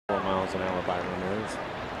miles an hour by Ramirez.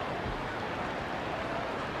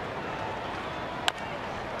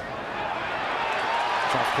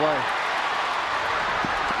 Tough play.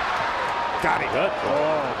 Got it. Good.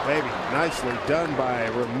 Oh, baby. Nicely done by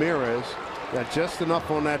Ramirez. Got just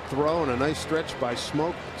enough on that throw and a nice stretch by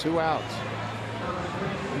Smoke. 2 outs.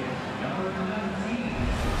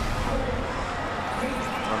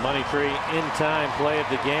 A money tree in time play of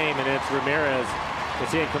the game, and it's Ramirez. You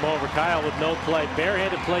see it come over. Kyle with no play.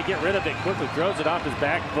 Barehanded play. Get rid of it quickly. Throws it off his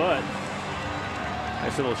back foot.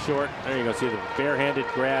 Nice little short. There you go. See the barehanded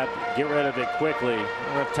grab. Get rid of it quickly.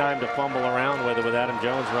 Don't have time to fumble around with it with Adam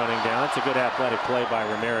Jones running down. That's a good athletic play by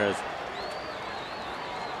Ramirez.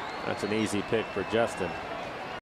 That's an easy pick for Justin.